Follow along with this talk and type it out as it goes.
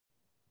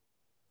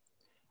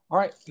All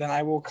right, then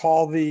I will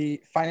call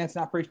the Finance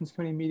and Operations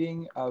Committee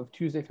meeting of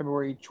Tuesday,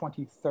 February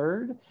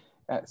 23rd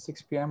at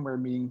 6 p.m. We're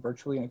meeting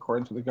virtually in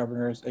accordance with the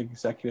governor's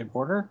executive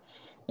order,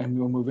 and we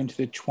will move into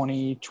the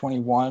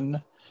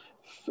 2021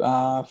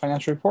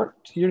 financial report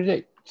year to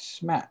date.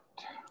 Matt.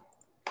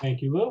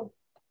 Thank you, Lou.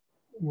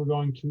 We're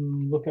going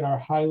to look at our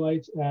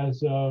highlights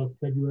as of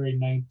February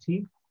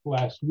 19th,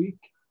 last week.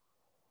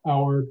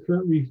 Our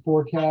current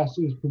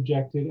reforecast is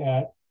projected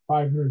at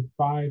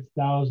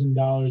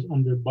 $505,000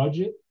 under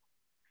budget.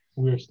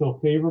 We are still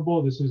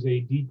favorable. This is a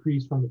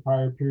decrease from the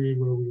prior period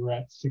where we were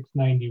at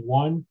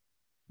 691,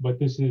 but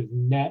this is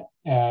net,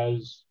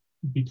 as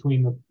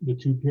between the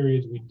two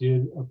periods we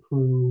did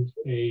approve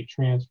a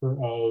transfer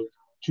of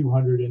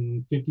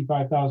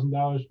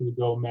 $255,000 for the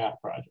Go Math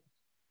project.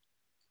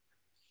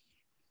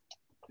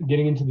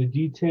 Getting into the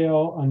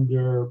detail,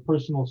 under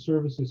personal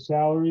services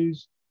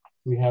salaries,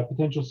 we have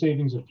potential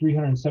savings of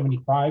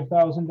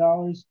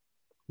 $375,000.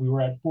 We were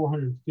at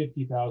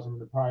 $450,000 in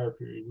the prior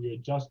period. We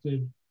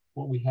adjusted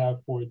what we have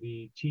for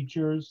the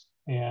teachers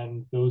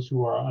and those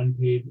who are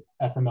unpaid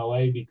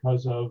FMLA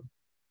because of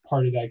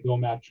part of that Go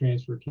Math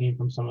transfer came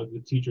from some of the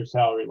teacher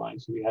salary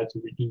lines. So we had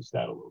to reduce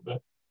that a little bit.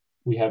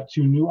 We have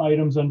two new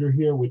items under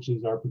here, which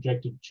is our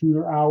projected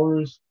tutor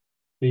hours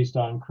based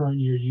on current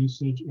year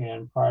usage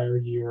and prior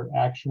year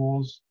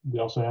actuals. We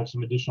also have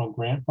some additional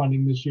grant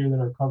funding this year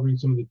that are covering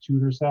some of the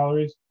tutor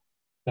salaries.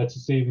 That's a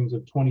savings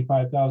of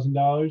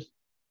 $25,000.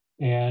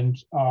 And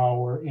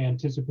our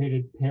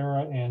anticipated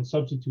para and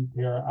substitute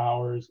para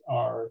hours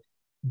are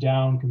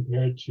down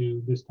compared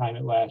to this time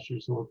at last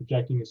year. So we're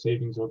projecting a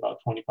savings of about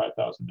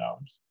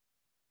 $25,000.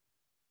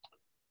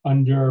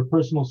 Under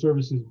personal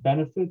services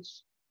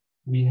benefits,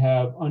 we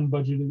have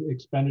unbudgeted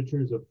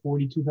expenditures of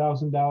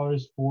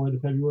 $42,000 for the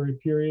February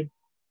period.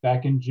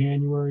 Back in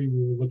January, we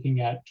were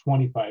looking at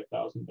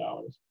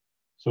 $25,000.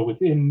 So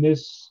within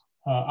this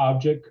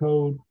object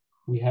code,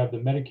 we have the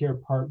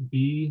Medicare Part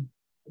B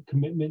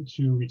commitment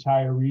to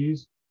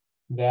retirees.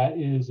 That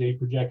is a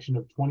projection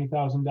of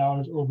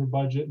 $20,000 over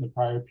budget. In the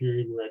prior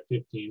period, we're at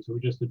 15. So we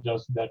just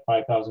adjusted that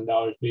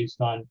 $5,000 based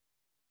on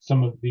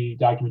some of the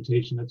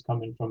documentation that's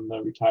coming from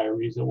the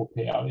retirees that will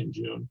pay out in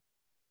June.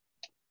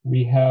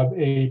 We have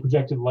a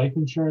projected life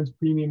insurance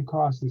premium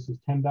cost. This is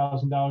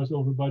 $10,000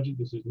 over budget.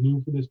 This is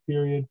new for this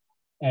period.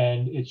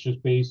 And it's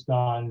just based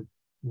on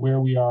where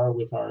we are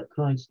with our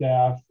current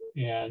staff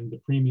and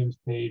the premiums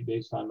paid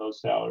based on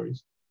those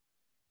salaries.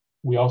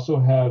 We also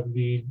have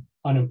the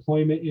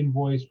unemployment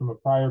invoice from a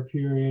prior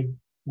period.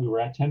 We were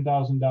at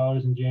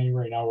 $10,000 in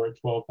January. Now we're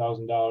at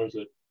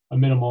 $12,000, a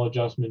minimal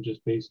adjustment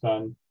just based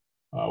on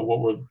what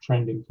we're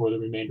trending for the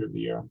remainder of the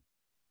year.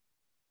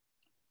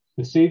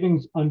 The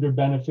savings under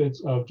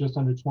benefits of just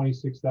under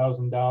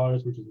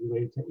 $26,000, which is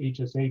related to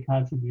HSA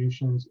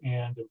contributions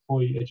and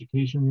employee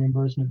education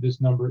reimbursement.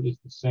 This number is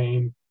the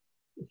same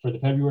for the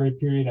February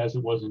period as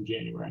it was in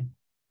January.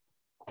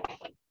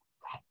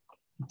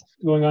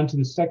 Going on to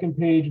the second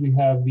page, we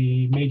have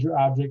the major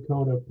object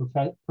code of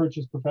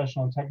purchase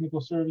professional and technical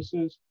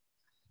services.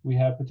 We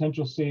have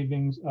potential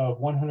savings of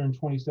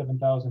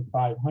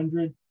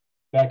 $127,500.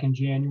 Back in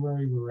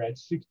January, we were at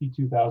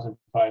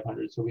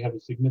 $62,500. So we have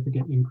a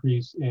significant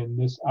increase in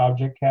this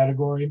object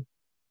category.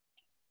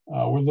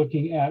 We're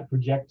looking at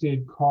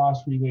projected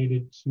costs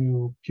related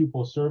to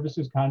pupil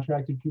services,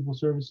 contracted pupil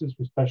services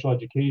for special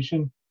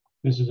education.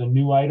 This is a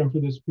new item for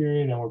this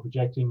period, and we're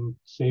projecting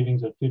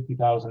savings of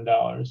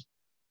 $50,000.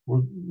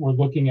 We're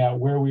looking at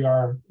where we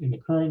are in the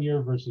current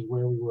year versus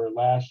where we were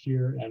last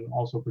year, and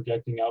also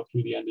projecting out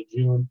through the end of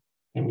June.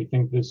 And we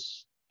think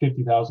this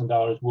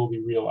 $50,000 will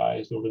be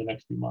realized over the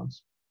next few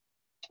months.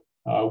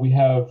 We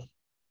have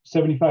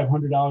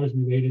 $7,500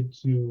 related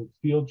to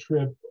field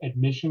trip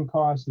admission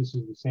costs. This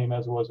is the same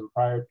as it was in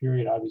prior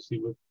period. Obviously,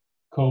 with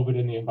COVID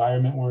and the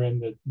environment we're in,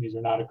 that these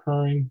are not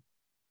occurring.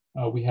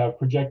 We have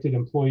projected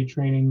employee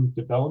training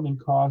development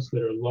costs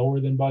that are lower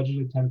than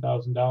budgeted,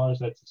 $10,000.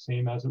 That's the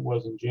same as it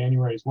was in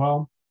January as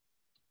well.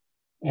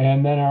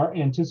 And then our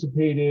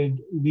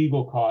anticipated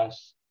legal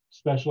costs,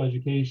 special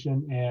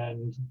education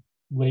and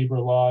labor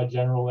law,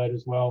 general ed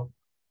as well.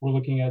 We're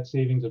looking at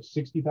savings of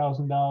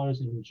 $60,000.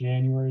 In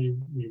January,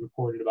 we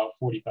reported about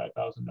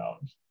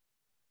 $45,000.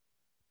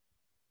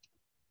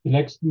 The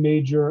next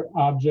major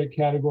object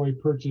category,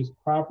 purchase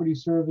property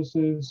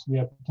services. We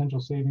have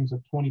potential savings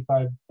of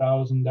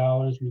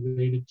 $25,000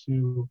 related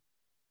to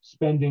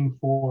spending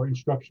for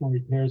instructional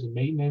repairs and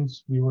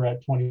maintenance. We were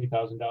at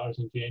 $20,000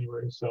 in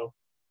January. So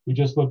we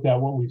just looked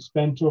at what we've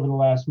spent over the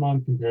last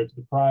month compared to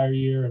the prior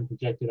year and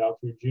projected out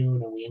through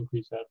June, and we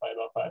increased that by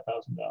about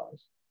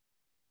 $5,000.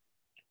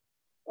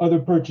 Other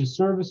purchase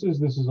services,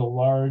 this is a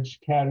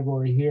large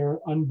category here.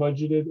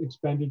 Unbudgeted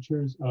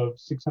expenditures of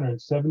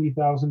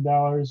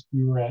 $670,000.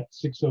 We were at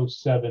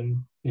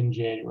 $607 in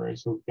January,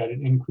 so we've got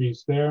an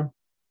increase there.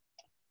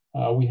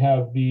 We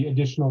have the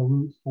additional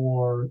route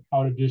for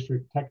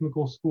out-of-district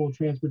technical school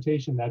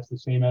transportation. That's the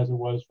same as it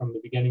was from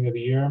the beginning of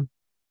the year.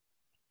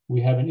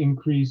 We have an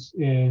increase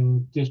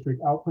in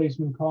district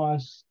outplacement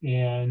costs,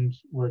 and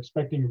we're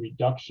expecting a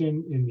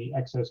reduction in the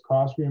excess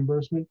cost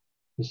reimbursement.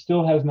 It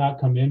still has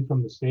not come in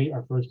from the state.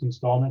 Our first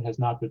installment has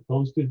not been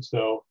posted.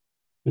 So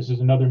this is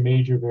another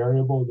major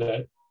variable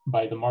that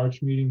by the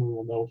March meeting, we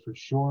will know for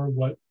sure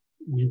what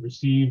we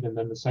received, and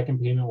then the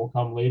second payment will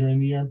come later in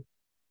the year.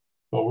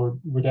 But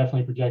we're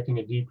definitely projecting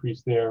a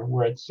decrease there.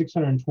 We're at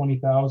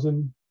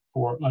 620,000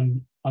 for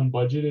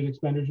unbudgeted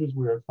expenditures.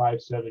 We're at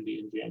 570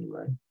 in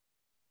January.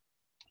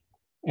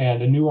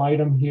 And a new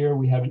item here,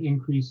 we have an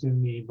increase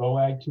in the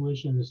VOAG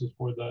tuition. This is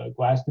for the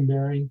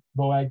Glastonbury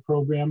VOAG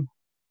program,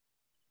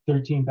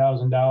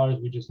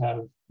 $13,000. We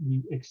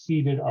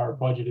exceeded our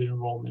budgeted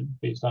enrollment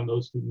based on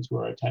those students who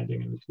are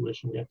attending and the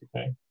tuition we have to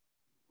pay.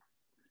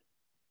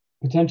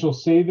 Potential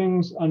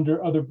savings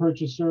under other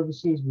purchase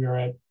services, we are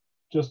at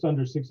just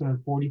under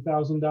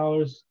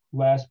 $640,000.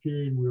 Last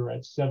period, we were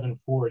at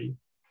 $740,000.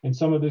 And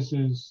some of this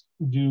is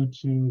due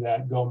to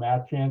that Go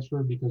Math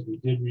transfer because we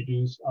did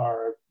reduce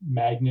our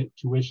magnet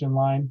tuition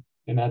line,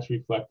 and that's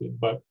reflected.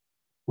 But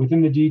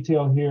within the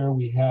detail here,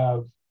 we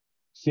have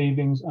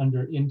savings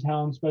under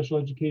in-town special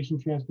education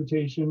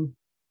transportation.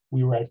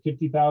 We were at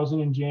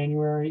 $50,000 in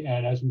January,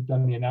 and as we've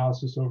done the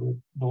analysis over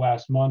the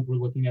last month, we're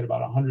looking at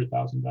about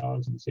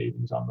 $100,000 in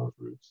savings on those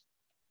routes.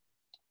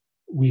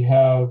 We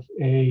have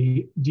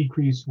a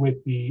decrease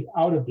with the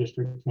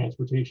out-of-district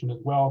transportation as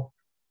well.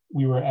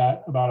 We were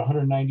at about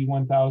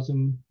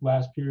 $191,000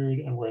 last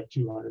period, and we're at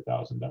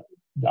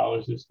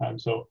 $200,000 this time.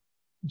 So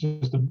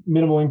just a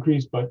minimal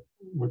increase, but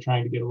we're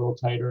trying to get a little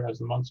tighter as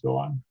the months go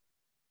on.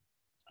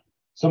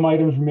 Some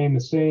items remain the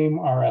same.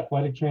 Our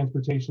athletic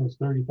transportation is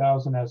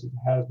 $30,000 as it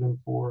has been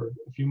for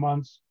a few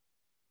months.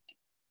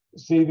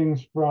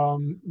 Savings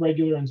from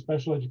regular and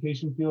special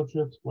education field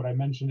trips, what I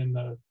mentioned in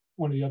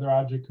one of the other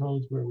object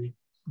codes where we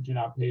do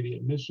not pay the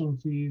admission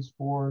fees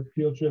for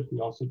field trips.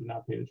 We also do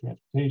not pay the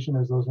transportation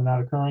as those are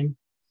not occurring.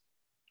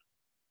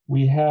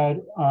 We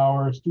had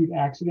our student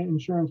accident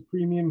insurance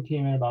premium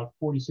came in about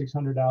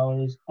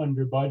 $4,600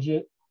 under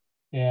budget.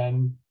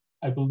 And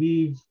I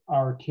believe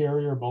our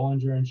carrier,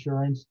 Bollinger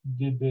Insurance,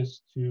 did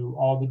this to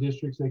all the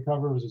districts they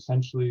cover. It was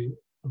essentially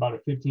about a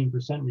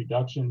 15%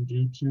 reduction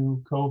due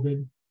to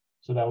COVID.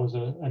 So that was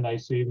a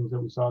nice savings that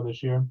we saw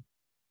this year.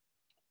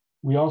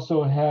 We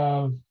also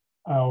have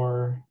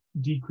our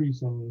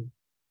decrease in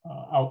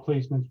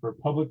outplacements for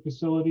public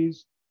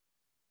facilities.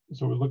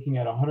 So we're looking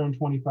at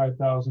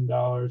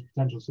 $125,000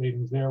 potential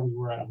savings there. We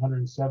were at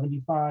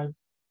 $175,000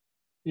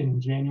 in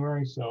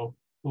January. So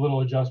a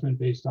little adjustment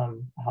based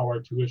on how our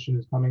tuition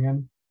is coming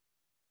in.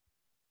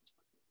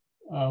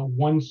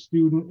 One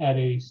student at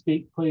a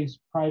state place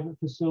private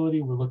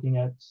facility, we're looking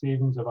at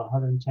savings of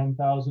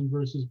 $110,000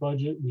 versus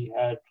budget. We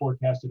had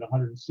forecasted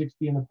 $160,000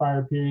 in the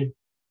prior period.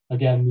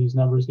 Again, these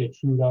numbers get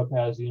trued up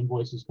as the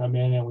invoices come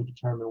in and we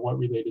determine what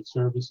related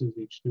services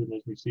each student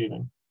is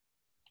receiving.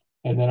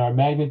 And then our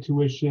magnet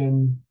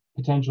tuition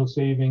potential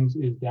savings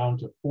is down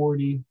to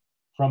 40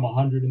 from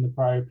 100 in the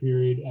prior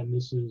period. And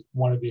this is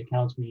one of the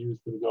accounts we use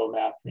for the Go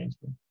Math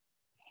transfer.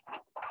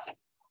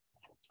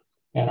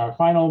 And our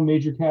final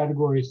major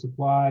category is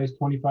supplies,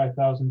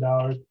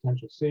 $25,000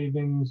 potential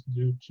savings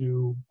due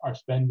to our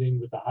spending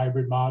with the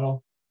hybrid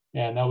model.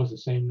 And that was the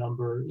same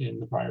number in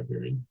the prior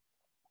period.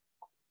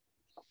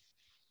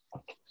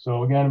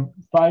 So again,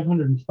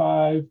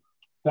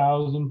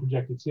 505,000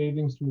 projected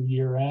savings through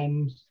year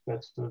end.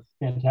 That's a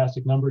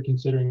fantastic number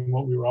considering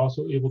what we were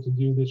also able to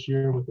do this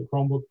year with the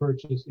Chromebook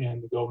purchase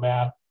and the Go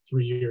Math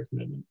 3-year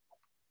commitment.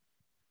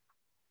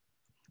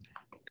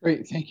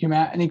 Great, thank you,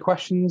 Matt. Any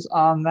questions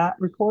on that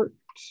report?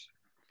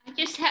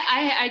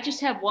 I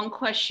just have one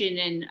question,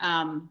 and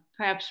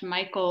perhaps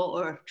Michael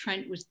or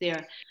Trent was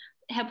there.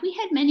 Have we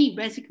had many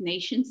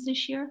resignations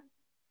this year?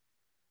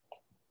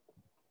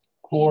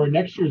 For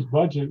next year's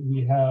budget,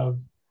 we have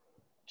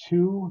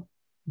 2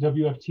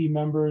 WFT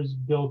members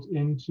built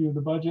into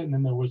the budget, and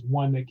then there was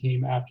one that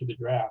came after the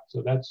draft.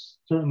 So that's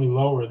certainly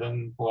lower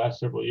than the last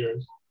several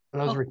years.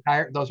 Those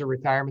are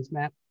retirements,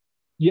 Matt?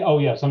 Yeah. Oh,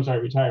 yes. I'm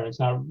sorry. Retirements.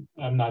 I'm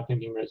not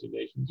thinking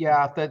resignations.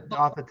 Yeah.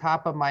 Off the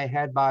top of my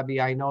head, Bobby,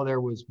 I know there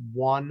was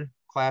one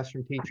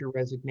classroom teacher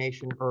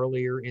resignation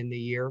earlier in the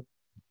year,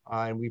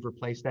 and we've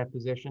replaced that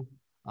position.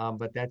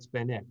 But that's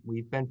been it.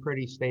 We've been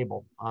pretty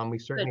stable. We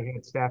certainly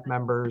had staff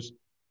members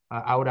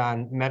out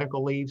on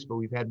medical leaves, but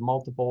we've had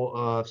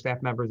multiple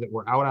staff members that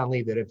were out on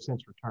leave that have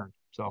since returned.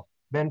 So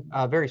been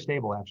very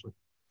stable, actually.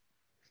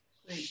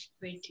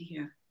 Great to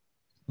hear.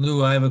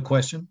 Lou, I have a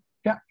question.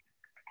 Yeah.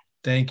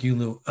 Thank you,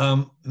 Lou.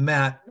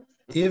 Matt,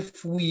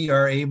 if we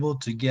are able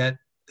to get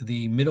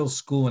the middle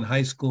school and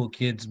high school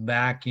kids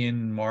back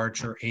in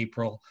March or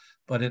April,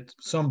 but at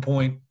some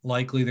point,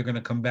 likely they're going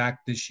to come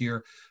back this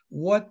year,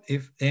 what,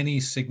 if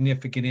any,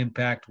 significant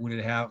impact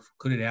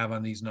could it have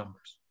on these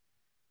numbers?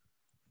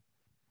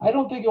 I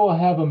don't think it will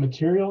have a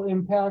material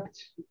impact.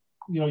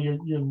 You know,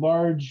 your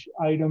large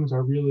items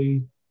are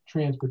really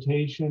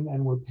transportation,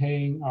 and we're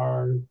paying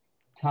our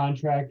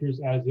contractors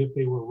as if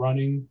they were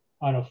running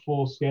on a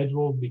full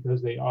schedule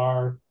because they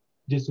are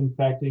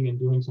disinfecting and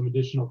doing some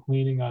additional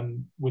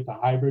cleaning with the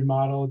hybrid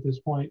model at this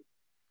point.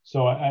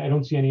 So I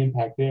don't see any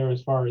impact there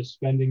as far as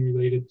spending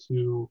related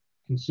to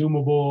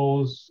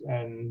consumables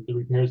and the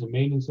repairs and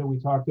maintenance that we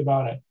talked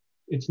about,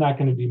 it's not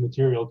going to be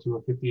material to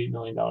a $58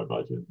 million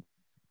budget.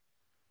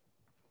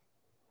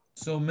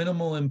 So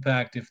minimal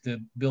impact if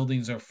the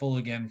buildings are full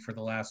again for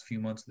the last few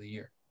months of the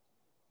year.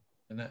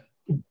 And that,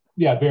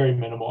 yeah, very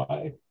minimal.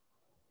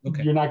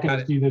 okay, you're not going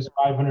to see this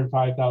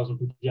 505,000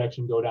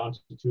 projection go down to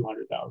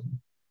 200,000.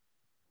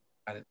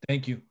 Got it.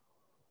 Thank you.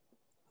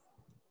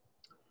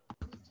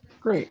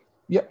 Great.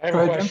 Yep. I have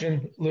a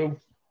question, Lou.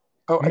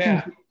 Oh,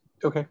 Matt.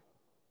 Okay.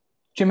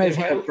 Jim has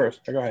his hand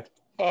first. Go ahead.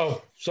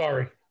 Oh,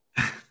 sorry.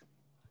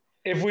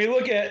 If we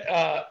look at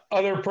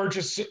other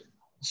purchase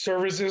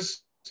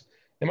services,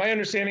 am I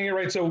understanding it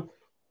right? So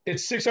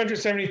it's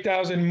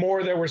 670,000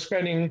 more that we're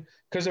spending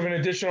because of an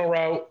additional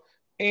route,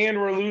 and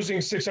we're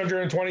losing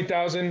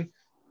 620,000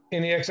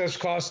 in the excess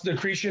cost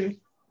accretion.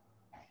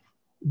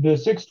 The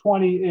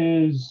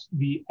 620 is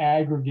the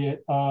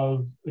aggregate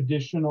of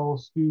additional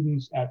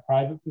students at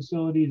private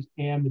facilities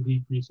and the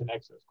decrease in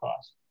excess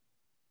cost.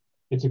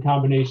 It's a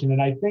combination. And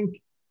I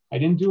think I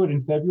didn't do it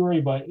in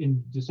February, but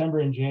in December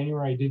and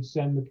January, I did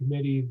send the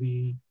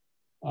committee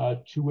the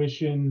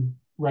tuition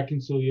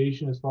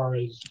reconciliation as far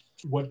as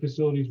what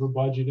facilities were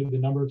budgeted, the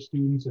number of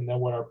students, and then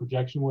what our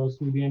projection was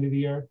through the end of the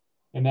year.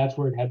 And that's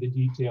where it had the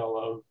detail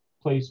of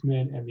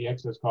placement and the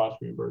excess cost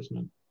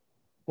reimbursement.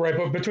 Right,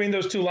 but between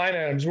those two line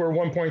items, we're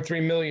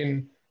 1.3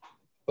 million,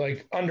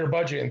 like under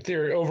budget in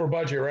theory, over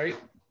budget, right?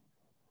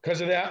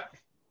 Because of that,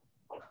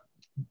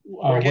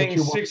 we're getting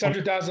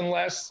 600,000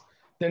 less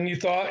than you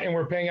thought, and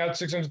we're paying out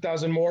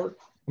 600,000 more.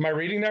 Am I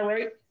reading that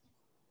right?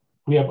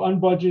 We have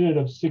unbudgeted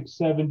of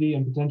 670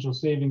 and potential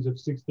savings of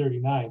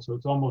 639, so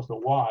it's almost a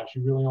wash.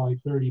 You're really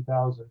only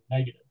 30,000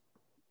 negative.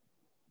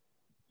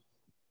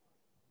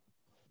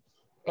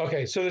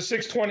 Okay, so the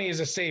 620 is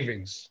a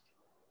savings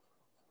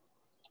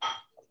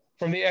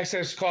from the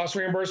excess cost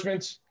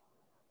reimbursements?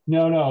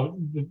 No,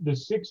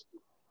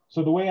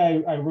 so the way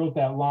I wrote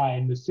that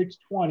line, the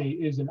 620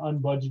 is an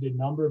unbudgeted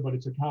number, but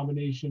it's a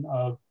combination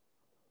of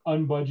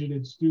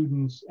unbudgeted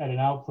students at an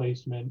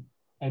outplacement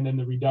and then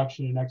the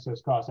reduction in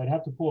excess cost. I'd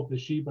have to pull up the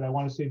sheet, but I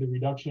want to say the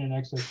reduction in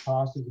excess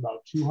cost is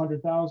about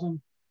 200,000.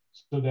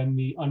 So then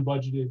the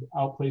unbudgeted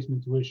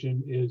outplacement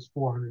tuition is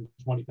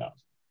 420,000,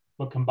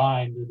 but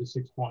combined they're the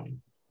 620.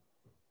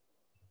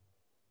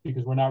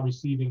 Because we're not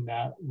receiving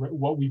that.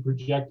 What we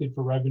projected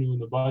for revenue in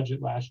the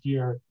budget last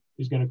year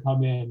is going to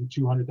come in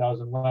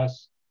 200,000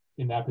 less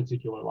in that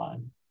particular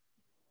line.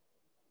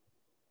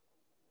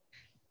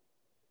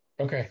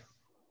 Okay.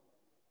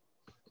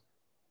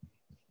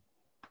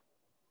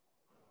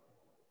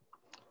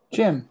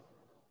 Jim.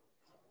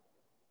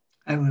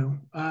 Hi, Lou.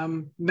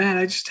 Matt,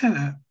 I just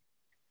had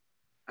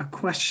a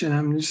question.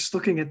 I'm just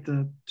looking at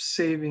the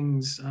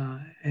savings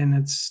and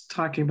it's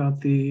talking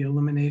about the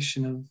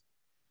elimination of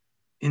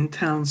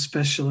in-town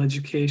special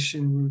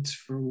education routes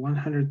for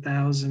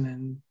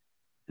 100,000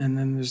 and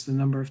then there's the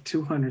number of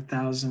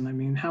 200,000. I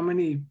mean, how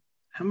many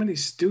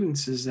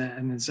students is that?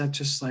 And is that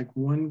just like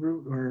one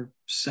route or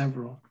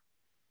several?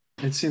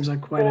 It seems like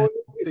quite a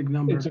big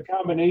number. It's a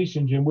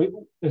combination, Jim.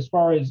 As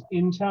far as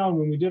in town,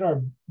 when we did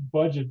our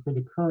budget for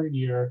the current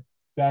year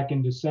back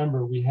in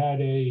December, we had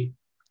a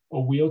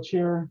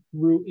wheelchair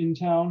route in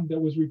town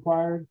that was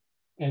required.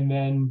 And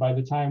then by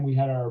the time we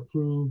had our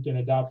approved and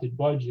adopted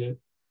budget,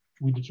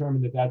 we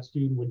determined that that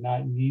student would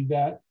not need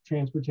that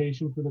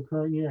transportation for the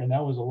current year. And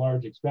that was a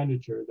large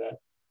expenditure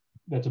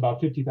that's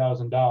about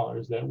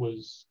 $50,000 that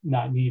was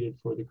not needed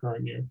for the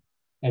current year.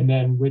 And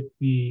then with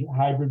the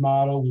hybrid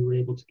model, we were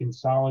able to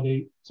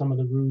consolidate some of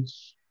the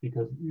routes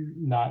because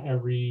not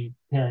every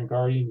parent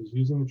guardian is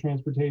using the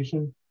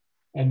transportation.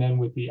 And then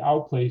with the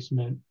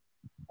outplacement,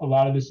 a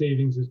lot of the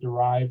savings is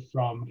derived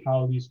from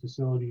how these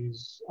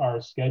facilities are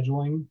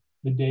scheduling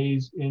the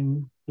days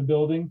in the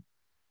building.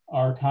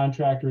 Our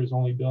contractor is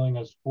only billing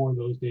us for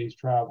those days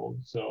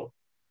traveled. So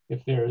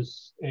if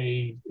there's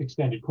a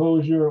extended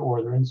closure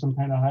or they're in some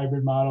kind of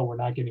hybrid model, we're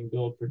not getting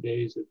billed for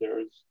days that there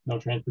is no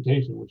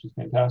transportation, which is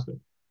fantastic.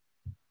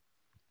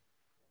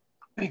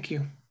 Thank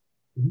you.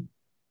 Mm-hmm.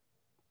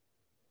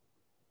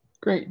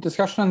 Great.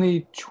 Discussion on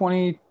the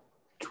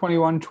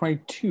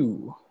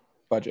 2021-22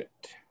 budget.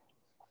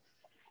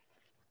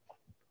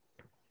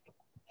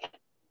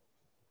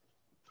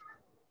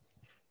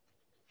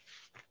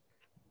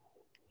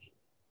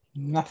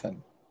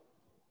 Nothing.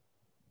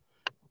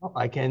 Well,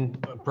 I can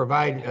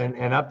provide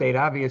an update.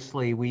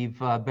 Obviously, we've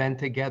been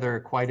together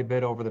quite a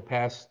bit over the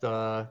past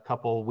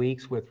couple of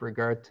weeks with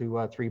regard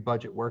to 3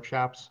 budget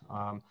workshops.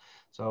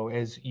 So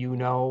as you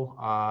know,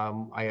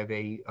 I have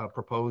a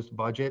proposed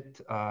budget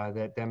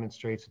that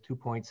demonstrates a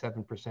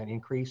 2.7%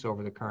 increase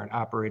over the current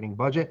operating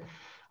budget.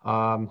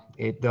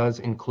 It does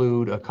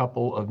include a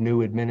couple of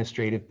new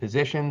administrative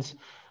positions.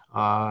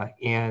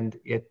 And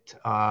it,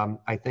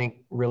 I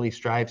think, really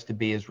strives to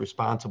be as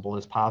responsible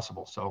as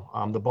possible. So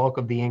the bulk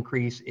of the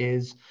increase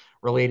is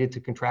related to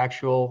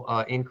contractual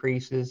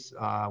increases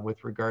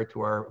with regard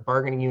to our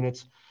bargaining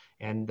units.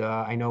 And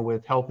I know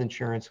with health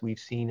insurance, we've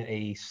seen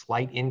a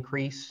slight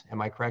increase.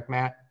 Am I correct,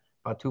 Matt?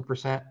 About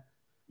 2%?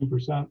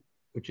 2%.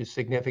 which is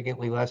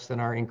significantly less than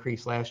our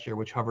increase last year,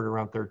 which hovered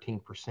around 13%.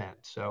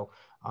 So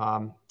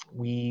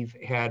we've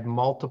had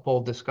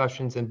multiple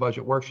discussions in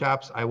budget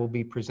workshops. I will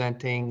be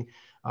presenting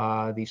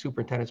the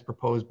superintendent's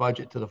proposed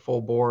budget to the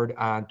full board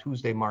on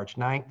Tuesday, March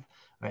 9th,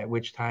 at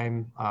which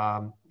time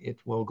it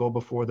will go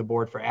before the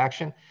board for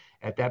action.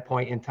 At that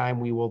point in time,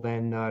 we will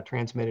then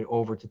transmit it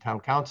over to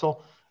town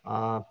council.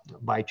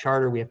 By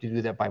charter, we have to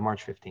do that by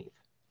March 15th.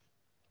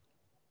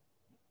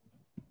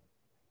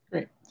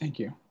 Great, thank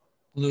you.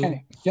 Lou,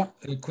 Kenny, yeah.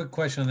 A quick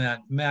question on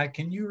that. Matt,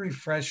 can you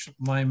refresh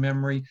my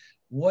memory?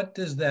 What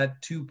does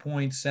that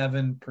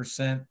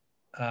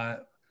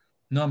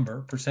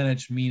 2.7%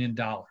 percentage mean in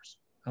dollars?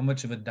 How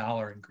much of a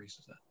dollar increase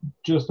is that?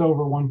 Just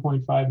over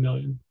 1.5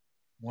 million.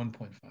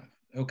 1.5.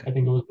 Okay. I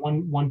think it was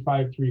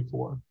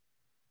 1.1534.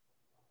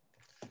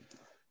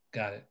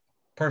 Got it.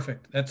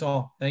 Perfect. That's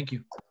all. Thank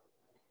you.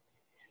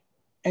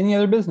 Any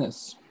other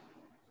business?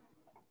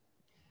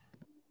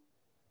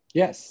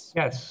 Yes.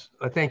 Yes,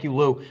 thank you,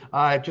 Lou.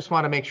 I just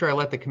want to make sure I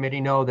let the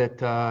committee know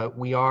that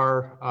we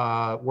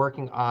are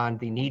working on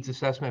the needs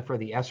assessment for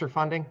the ESSER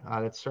funding.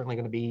 That's certainly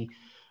going to be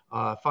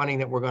funding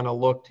that we're going to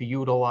look to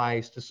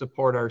utilize to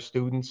support our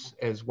students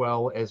as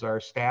well as our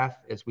staff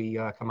as we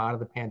come out of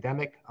the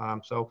pandemic.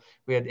 So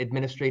we had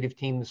administrative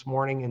team this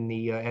morning, and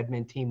the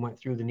admin team went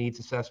through the needs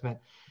assessment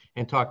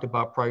and talked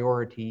about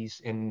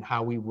priorities and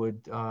how we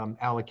would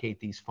allocate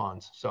these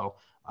funds. So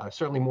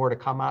certainly more to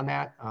come on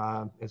that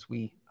as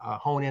we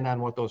hone in on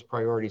what those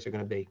priorities are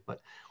going to be.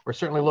 But we're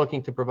certainly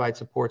looking to provide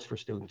supports for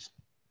students.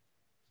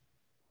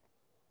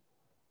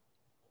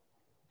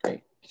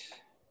 Great.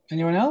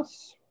 Anyone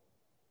else?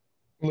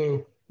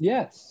 Lou.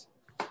 Yes.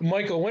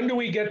 Michael, when do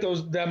we get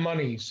that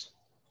monies?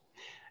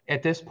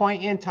 At this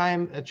point in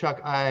time, Chuck,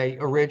 I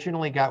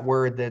originally got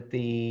word that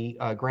the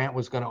grant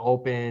was going to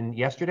open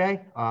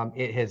yesterday.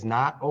 It has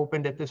not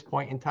opened at this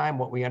point in time.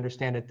 What we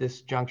understand at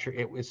this juncture,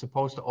 it was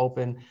supposed to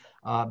open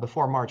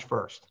before March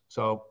 1st.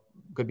 So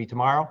could be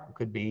tomorrow,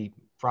 could be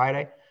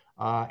Friday.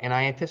 And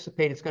I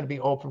anticipate it's going to be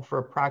open for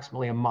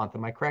approximately a month.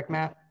 Am I correct,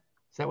 Matt?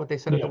 Is that what they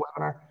said at the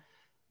webinar?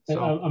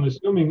 So I'm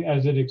assuming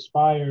as it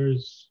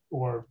expires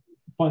or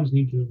funds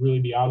need to really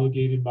be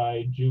obligated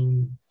by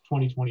June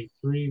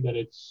 2023, that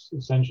it's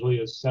essentially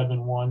a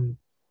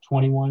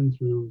 7/1/21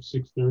 through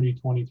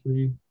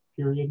 6/30/23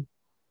 period.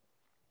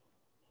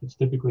 It's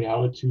typically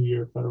how a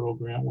 2-year federal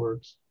grant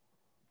works.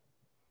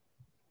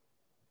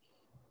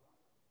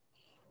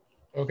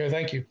 Okay,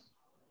 thank you.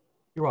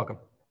 You're welcome.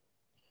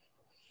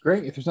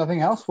 Great. If there's nothing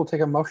else, we'll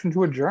take a motion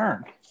to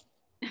adjourn.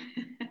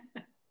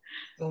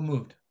 So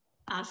moved.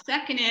 I'll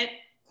second it.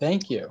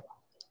 Thank you.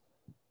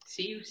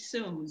 See you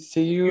soon.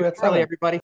 See you at Early, 7. everybody.